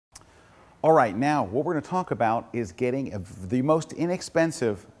All right, now what we're going to talk about is getting the most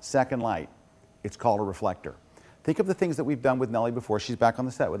inexpensive second light. It's called a reflector. Think of the things that we've done with Nellie before. She's back on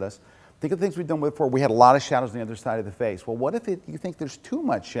the set with us. Think of the things we've done before. We had a lot of shadows on the other side of the face. Well, what if you think there's too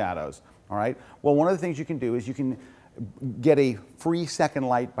much shadows? All right. Well, one of the things you can do is you can get a free second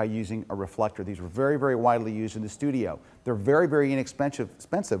light by using a reflector. These were very, very widely used in the studio. They're very, very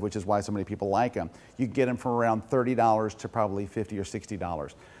inexpensive, which is why so many people like them. You can get them from around $30 to probably $50 or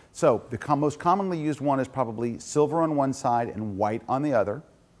 $60. So the most commonly used one is probably silver on one side and white on the other,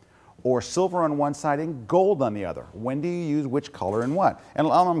 or silver on one side and gold on the other. When do you use which color and what? And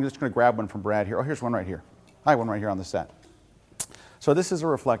I'm just going to grab one from Brad here. Oh, here's one right here. I have one right here on the set. So this is a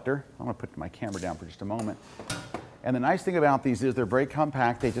reflector. I'm going to put my camera down for just a moment. And the nice thing about these is they're very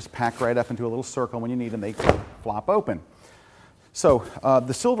compact. They just pack right up into a little circle. When you need them, they flop open. So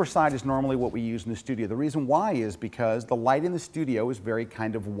the silver side is normally what we use in the studio. The reason why is because the light in the studio is very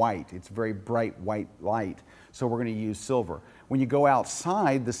kind of white. It's very bright white light. So we're going to use silver. When you go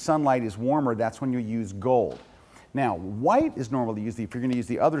outside, the sunlight is warmer. That's when you use gold. Now, white is normally used. If you're going to use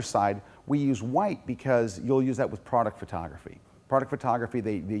the other side, we use white because you'll use that with product photography. Product photography,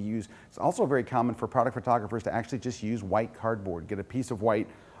 they use, it's also very common for product photographers to actually just use white cardboard. Get a piece of white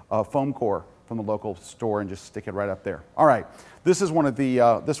foam core from the local store and just stick it right up there. All right, this is one of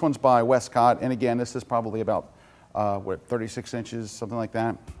the, this one's by Westcott, and again, this is probably about, what, 36 inches, something like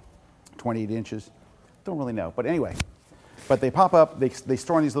that, 28 inches, don't really know, but anyway. But they pop up, they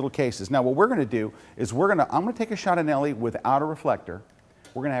store in these little cases. Now what we're gonna do is I'm gonna take a shot of Nellie without a reflector.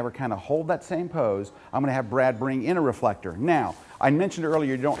 We're going to have her kind of hold that same pose. I'm going to have Brad bring in a reflector. Now, I mentioned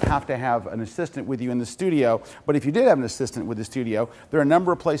earlier you don't have to have an assistant with you in the studio, but if you did have an assistant with the studio, there are a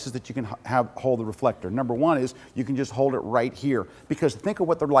number of places that you can hold the reflector. Number one is you can just hold it right here, because think of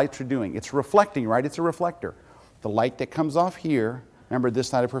what the lights are doing. It's reflecting, right? It's a reflector. The light that comes off here, remember this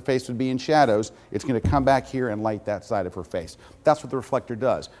side of her face would be in shadows, it's going to come back here and light that side of her face. That's what the reflector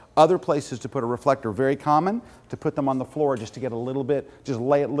does. Other places to put a reflector, very common, to put them on the floor just to get a little bit, just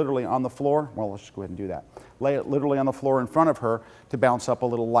lay it literally on the floor. Well, let's just go ahead and do that. Lay it literally on the floor in front of her to bounce up a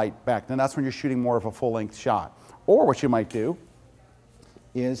little light back. Then that's when you're shooting more of a full-length shot. Or what you might do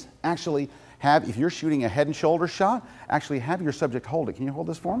is actually have, if you're shooting a head and shoulder shot, actually have your subject hold it. Can you hold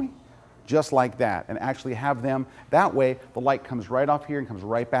this for me? Just like that, and actually have them, that way the light comes right off here and comes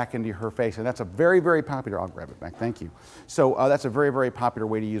right back into her face, and that's a very, very popular, I'll grab it back, thank you. So that's a very, very popular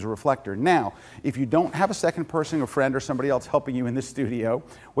way to use a reflector. Now, if you don't have a second person, a friend or somebody else helping you in the studio,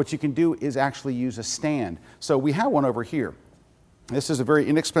 what you can do is actually use a stand. So we have one over here. This is a very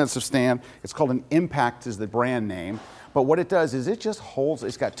inexpensive stand. It's called an Impact is the brand name, but what it does is it just holds,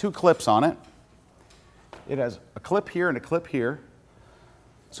 it's got two clips on it. It has a clip here and a clip here.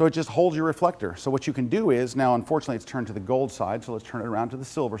 So it just holds your reflector. So what you can do is, now unfortunately it's turned to the gold side, so let's turn it around to the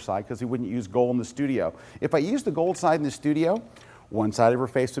silver side because we wouldn't use gold in the studio. If I use the gold side in the studio, one side of her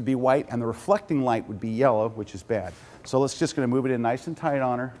face would be white and the reflecting light would be yellow, which is bad. So let's just gonna move it in nice and tight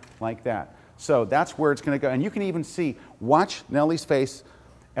on her, like that. So that's where it's gonna go. And you can even see, watch Nellie's face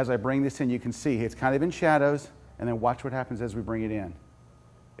as I bring this in, you can see it's kind of in shadows, and then watch what happens as we bring it in.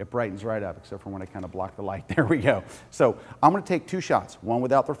 It brightens right up, except for when I kind of block the light. There we go. So I'm going to take two shots, one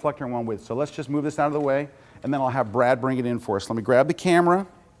without the reflector and one with. So let's just move this out of the way, and then I'll have Brad bring it in for us. Let me grab the camera,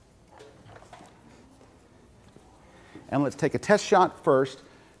 and let's take a test shot first.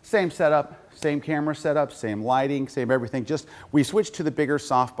 Same setup, same camera setup, same lighting, same everything. Just we switched to the bigger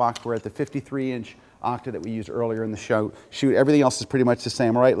softbox. We're at the 53-inch octa that we used earlier in the shoot. Everything else is pretty much the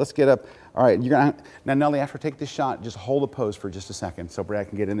same. All right, let's get up. All right, now Nellie, after I take this shot, just hold the pose for just a second so Brad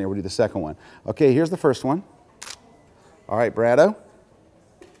can get in there. We'll do the second one. Okay, here's the first one. All right, Brado.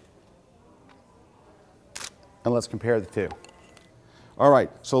 And let's compare the two. All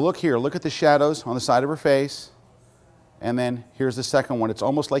right, so look here. Look at the shadows on the side of her face. And then here's the second one. It's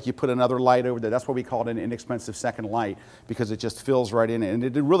almost like you put another light over there. That's why we call it an inexpensive second light, because it just fills right in. And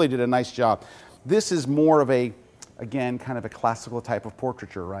it really did a nice job. This is more of a, again, kind of a classical type of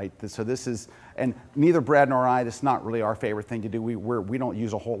portraiture, right? So this is, and neither Brad nor I, this is not really our favorite thing to do. We don't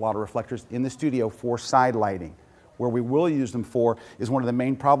use a whole lot of reflectors in the studio for side lighting. Where we will use them for is one of the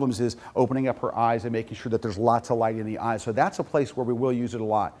main problems is opening up her eyes and making sure that there's lots of light in the eyes. So that's a place where we will use it a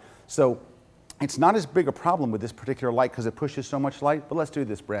lot. So it's not as big a problem with this particular light because it pushes so much light, but let's do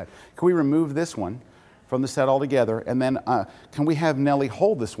this, Brad. Can we remove this one from the set altogether, and then can we have Nellie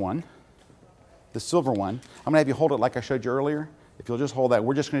hold this one, the silver one. I'm going to have you hold it like I showed you earlier. If you'll just hold that,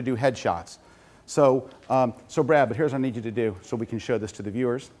 we're just going to do headshots. So, so Brad, but here's what I need you to do so we can show this to the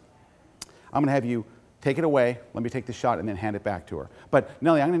viewers. I'm going to have you take it away, let me take the shot, and then hand it back to her. But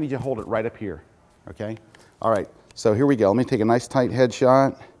Nellie, I'm going to need you to hold it right up here, okay? All right, so here we go. Let me take a nice tight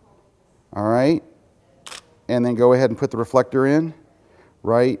headshot. All right. And then go ahead and put the reflector in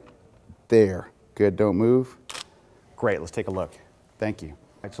right there. Good, don't move. Great, let's take a look. Thank you. All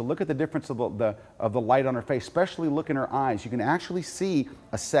right, so look at the difference of the light on her face, especially look in her eyes. You can actually see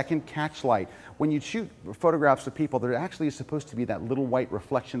a second catch light. When you shoot photographs of people, there actually is supposed to be that little white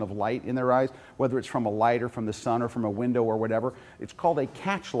reflection of light in their eyes, whether it's from a light or from the sun or from a window or whatever. It's called a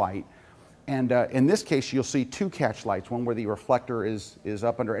catch light. And in this case, you'll see two catch lights, one where the reflector is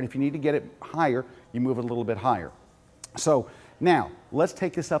up under, and if you need to get it higher, you move it a little bit higher. So now, let's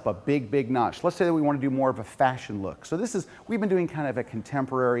take this up a big notch. Let's say that we want to do more of a fashion look. So this is, we've been doing kind of a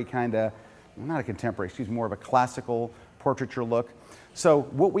contemporary kind of, not a contemporary, excuse me, more of a classical portraiture look. So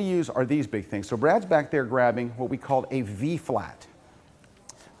what we use are these big things. So Brad's back there grabbing what we call a V-flat.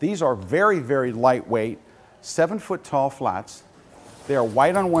 These are very lightweight, 7-foot tall flats. They are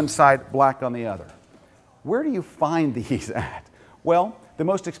white on one side, black on the other. Where do you find these at? Well, the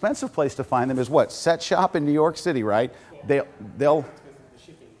most expensive place to find them is what? Set Shop in New York City, right? They'll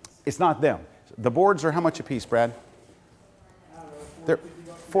it's not them. The boards are how much a piece, Brad? They're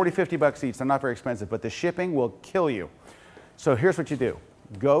 40, 50 bucks each. They're not very expensive, but the shipping will kill you. So here's what you do.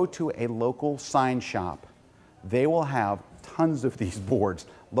 Go to a local sign shop. They will have tons of these boards.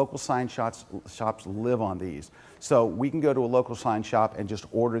 Local sign shops live on these. So we can go to a local sign shop and just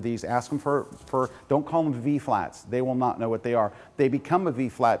order these. Ask them for don't call them V-flats. They will not know what they are. They become a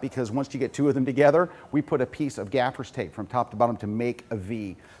V-flat because once you get two of them together, we put a piece of gaffer's tape from top to bottom to make a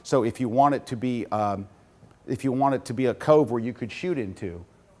V. So if you want it to be, a cove where you could shoot into,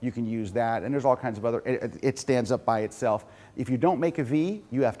 you can use that, and there's all kinds of other, it stands up by itself. If you don't make a V,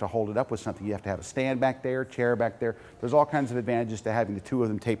 you have to hold it up with something. You have to have a stand back there, chair back there. There's all kinds of advantages to having the two of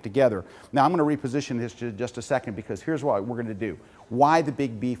them taped together. Now I'm going to reposition this just a second because here's what we're going to do. Why the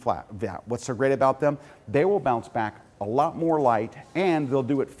big B-flat? What's so great about them? They will bounce back a lot more light and they'll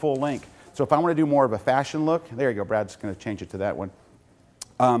do it full length. So if I want to do more of a fashion look, there you go, Brad's going to change it to that one.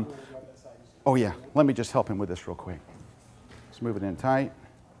 Oh yeah, let me just help him with this real quick. Let's move it in tight.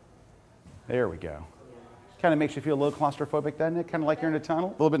 There we go. Kind of makes you feel a little claustrophobic, doesn't it? Kind of like you're in a tunnel,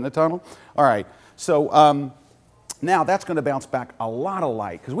 a little bit in a tunnel. All right, so now that's going to bounce back a lot of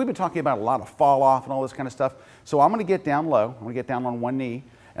light because we've been talking about a lot of fall off and all this kind of stuff. So I'm going to get down low. I'm going to get down on one knee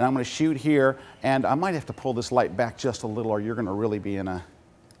and I'm going to shoot here, and I might have to pull this light back just a little or you're going to really be in a,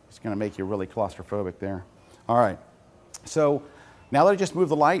 it's going to make you really claustrophobic there. All right, so now that I just moved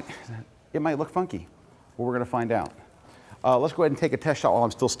the light, it might look funky. Well, we're going to find out. Let's go ahead and take a test shot while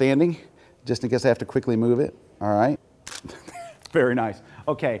I'm still standing, just in case I have to quickly move it. All right. Very nice.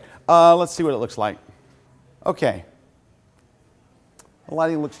 Okay, let's see what it looks like. Okay. The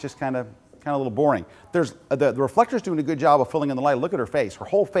lighting looks just kind of a little boring. There's, the reflector's doing a good job of filling in the light. Look at her face. Her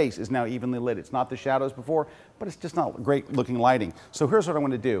whole face is now evenly lit. It's not the shadows before, but it's just not great looking lighting. So here's what I'm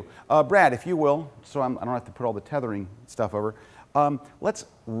going to do. Brad, if you will, so I don't have to put all the tethering stuff over, let's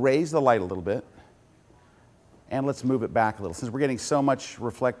raise the light a little bit. And let's move it back a little. Since we're getting so much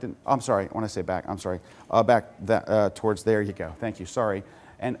reflected, I'm sorry, when I say back, I'm sorry. Back that, towards, there you go. Thank you, sorry.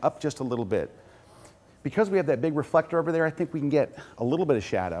 And up just a little bit. Because we have that big reflector over there, I think we can get a little bit of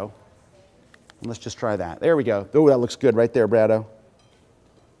shadow. And let's just try that. There we go. Oh, that looks good right there, Brado.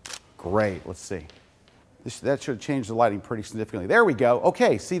 Great, let's see. That should change the lighting pretty significantly. There we go.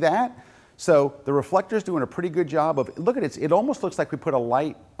 Okay, see that? So the reflector's doing a pretty good job of, look at it, it almost looks like we put a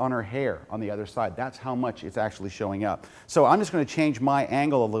light on her hair on the other side. That's how much it's actually showing up. So I'm just going to change my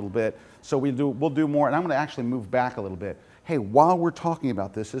angle a little bit. So we'll do more, and I'm going to actually move back a little bit. Hey, while we're talking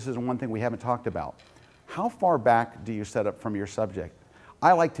about this, this is one thing we haven't talked about. How far back do you set up from your subject?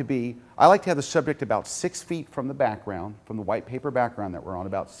 I like to have the subject about 6 feet from the background, from the white paper background that we're on,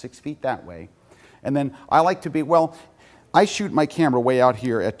 about 6 feet that way. And then I like to be, well, I shoot my camera way out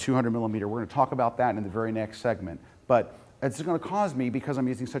here at 200 millimeter. We're going to talk about that in the very next segment. But it's going to cause me, because I'm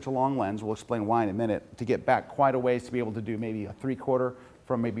using such a long lens, we'll explain why in a minute, to get back quite a ways to be able to do maybe a 3/4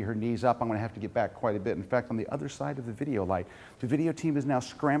 from maybe her knees up. I'm going to have to get back quite a bit. In fact, on the other side of the video light, the video team is now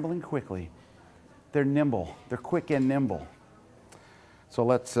scrambling quickly. They're nimble. They're quick and nimble. So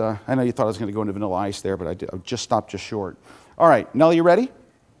let's, I know you thought I was going to go into Vanilla Ice there, but I just stopped just short. All right, Nellie, you ready?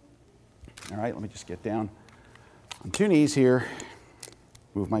 All right, let me just get down on 2 knees here,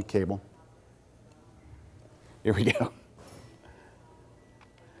 move my cable. Here we go.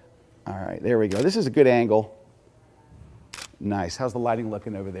 All right, there we go. This is a good angle. Nice. How's the lighting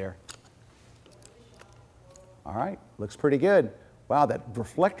looking over there? All right, looks pretty good. Wow, that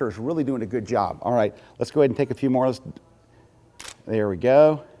reflector is really doing a good job. All right, let's go ahead and take a few more. There we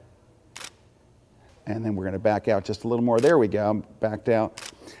go. And then we're going to back out just a little more. There we go. I'm backed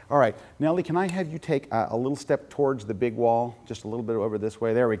out. All right, Nellie, can I have you take a little step towards the big wall, just a little bit over this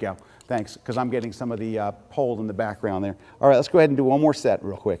way? There we go. Thanks, because I'm getting some of the pole in the background there. All right, let's go ahead and do one more set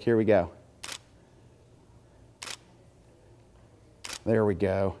real quick. Here we go. There we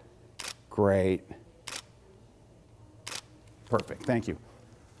go. Great. Perfect, thank you.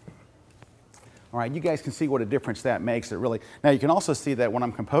 All right, you guys can see what a difference that makes. It really. Now you can also see that when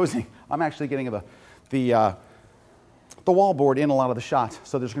I'm composing, I'm actually getting the wallboard in a lot of the shots.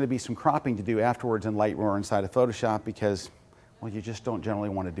 So there's going to be some cropping to do afterwards in Lightroom or inside of Photoshop because, well, you just don't generally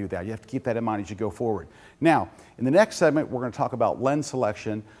want to do that. You have to keep that in mind as you go forward. Now, in the next segment, we're going to talk about lens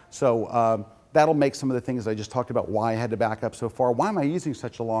selection. So that'll make some of the things I just talked about, why I had to back up so far. Why am I using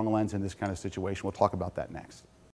such a long lens in this kind of situation? We'll talk about that next.